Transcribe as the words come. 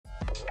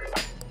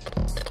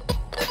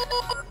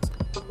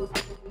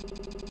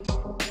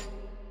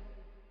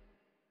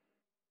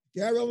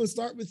Gabrielle, I'm going to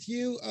start with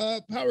you.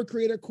 Power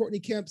creator Courtney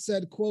Kemp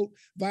said, quote,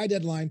 via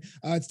Deadline,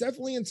 it's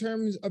definitely in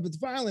terms of its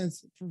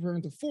violence,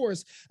 referring to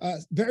force,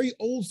 very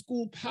old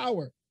school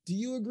Power. Do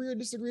you agree or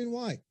disagree, and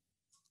why?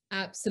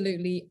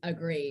 Absolutely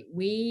agree.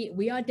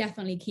 We are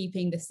definitely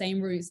keeping the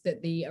same roots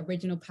that the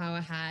original Power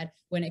had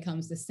when it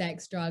comes to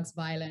sex, drugs,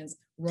 violence,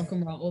 rock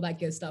and roll, all that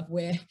good stuff.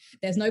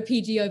 There's no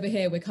PG over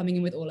here. We're coming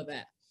in with all of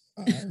it.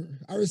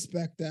 I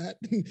respect that.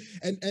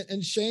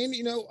 And Shane,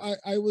 you know,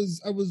 I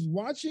was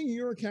watching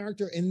your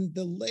character, and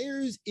the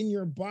layers in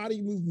your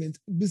body movement,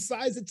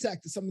 besides the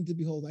tech, is something to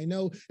behold. I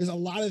know there's a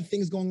lot of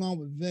things going on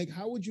with Vic.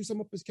 How would you sum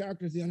up his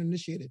character as the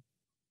uninitiated?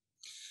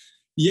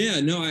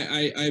 Yeah, no,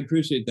 I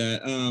appreciate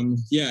that.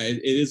 Yeah,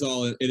 it is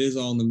all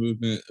in the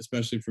movement,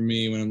 especially for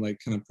me when I'm like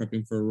kind of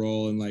prepping for a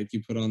role, and like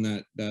you put on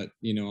that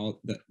you know,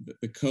 all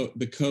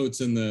the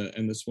coats and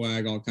the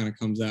swag all kind of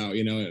comes out,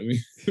 you know. I mean,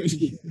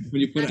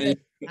 when you put on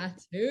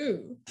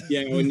tattoo.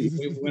 Yeah,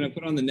 when I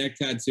put on the neck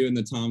tattoo and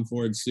the Tom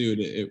Ford suit,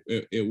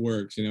 it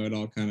works, you know. It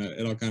all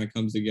kind of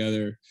comes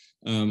together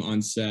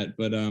on set.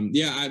 But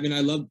yeah, I mean,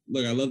 I love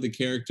the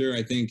character.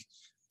 I think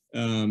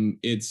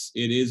it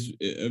is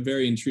a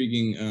very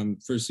intriguing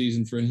first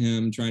season for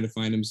him, trying to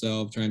find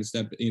himself, trying to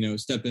step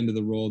into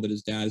the role that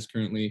his dad is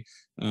currently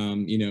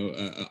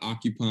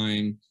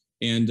occupying,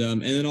 and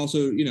then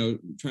also, you know,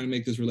 trying to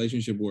make this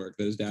relationship work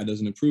that his dad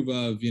doesn't approve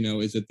of. You know,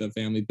 is it the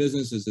family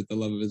business? Is it the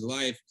love of his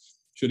life?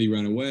 Should he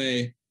run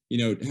away? You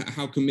know,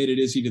 how committed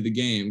is he to the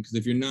game? Because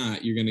if you're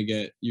not, you're gonna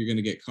get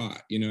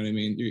caught. You know what I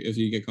mean? If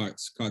you get caught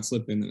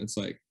slipping, then it's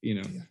like, you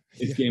know,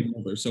 it's game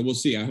over. So we'll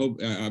see. I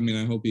hope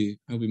he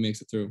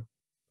makes it through.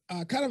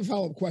 Kind of a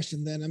follow-up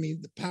question then. I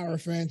mean, the Power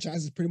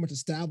franchise is pretty much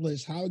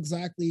established. How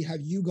exactly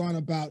have you gone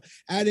about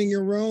adding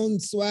your own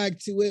swag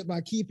to it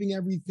by keeping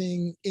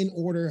everything in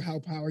order how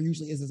Power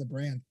usually is as a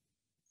brand?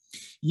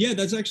 Yeah,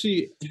 that's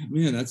actually,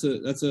 man, it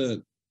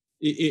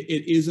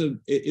is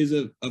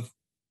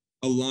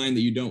a line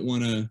that you don't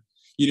want to,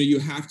 you know, you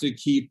have to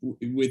keep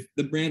with.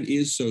 The brand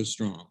is so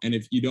strong, and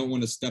if you don't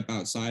want to step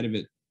outside of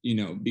it, you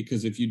know,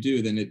 because if you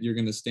do, then you're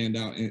going to stand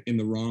out in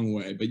the wrong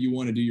way. But you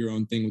want to do your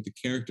own thing with the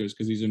characters,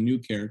 because these are new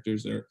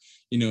characters that are,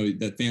 you know,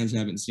 that fans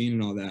haven't seen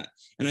and all that.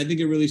 And I think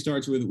it really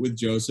starts with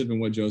Joseph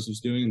and what Joseph's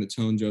doing and the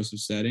tone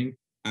Joseph's setting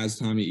as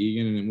Tommy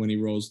Egan, and when he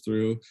rolls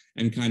through,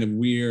 and kind of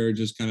we're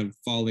just kind of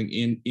falling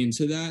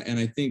into that. And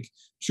I think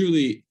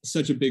truly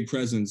such a big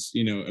presence,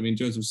 you know, I mean,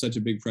 Joseph's such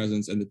a big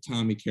presence, and the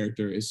Tommy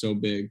character is so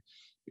big.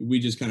 We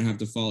just kind of have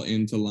to fall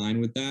into line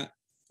with that,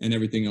 and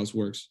everything else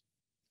works.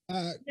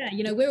 Yeah,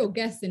 you know, we're all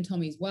guests in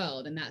Tommy's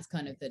world, and that's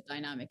kind of the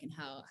dynamic and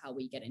how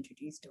we get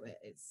introduced to it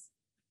is.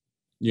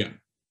 Yeah.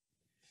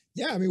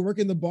 Yeah, I mean,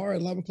 working the bar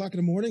at 11 o'clock in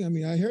the morning. I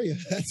mean, I hear you.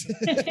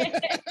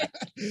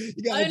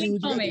 You gotta do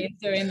what Tommy is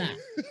doing that.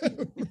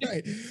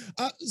 Right.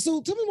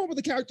 So tell me more about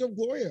the character of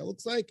Gloria. It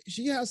looks like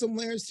she has some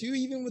layers too,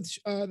 even with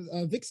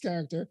Vic's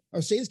character,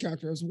 or Shane's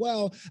character as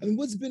well. I mean,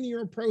 what's been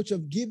your approach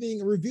of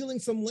revealing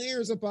some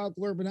layers about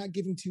Gloria, but not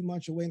giving too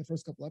much away in the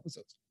first couple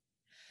episodes?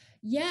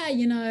 Yeah,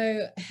 you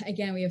know,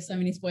 again, we have so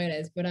many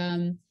spoilers, but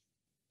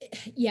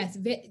yes,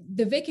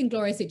 the Vic and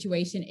Gloria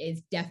situation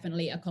is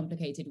definitely a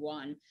complicated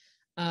one.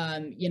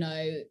 You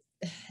know,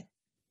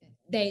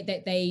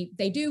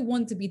 they do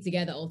want to be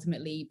together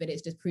ultimately, but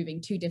it's just proving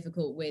too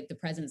difficult with the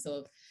presence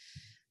of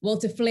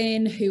Walter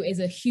Flynn, who is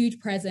a huge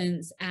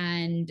presence,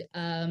 and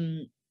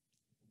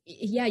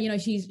yeah, you know,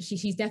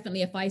 she's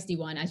definitely a feisty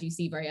one, as you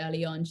see very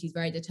early on. She's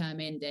very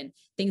determined, and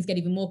things get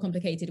even more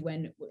complicated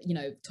when, you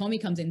know, Tommy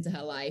comes into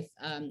her life,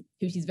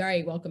 who she's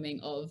very welcoming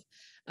of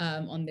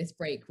on this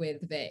break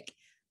with Vic.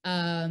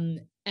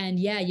 And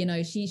yeah, you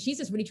know, she's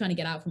just really trying to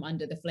get out from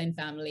under the Flynn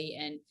family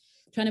and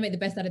trying to make the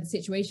best out of the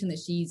situation that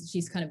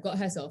she's kind of got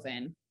herself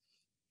in.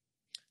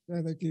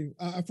 Thank you.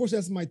 Unfortunately,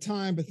 that's my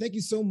time, but thank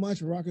you so much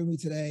for rocking with me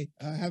today.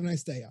 Have a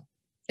nice day, y'all.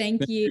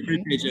 Thank you.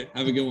 Appreciate you.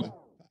 Have a good one.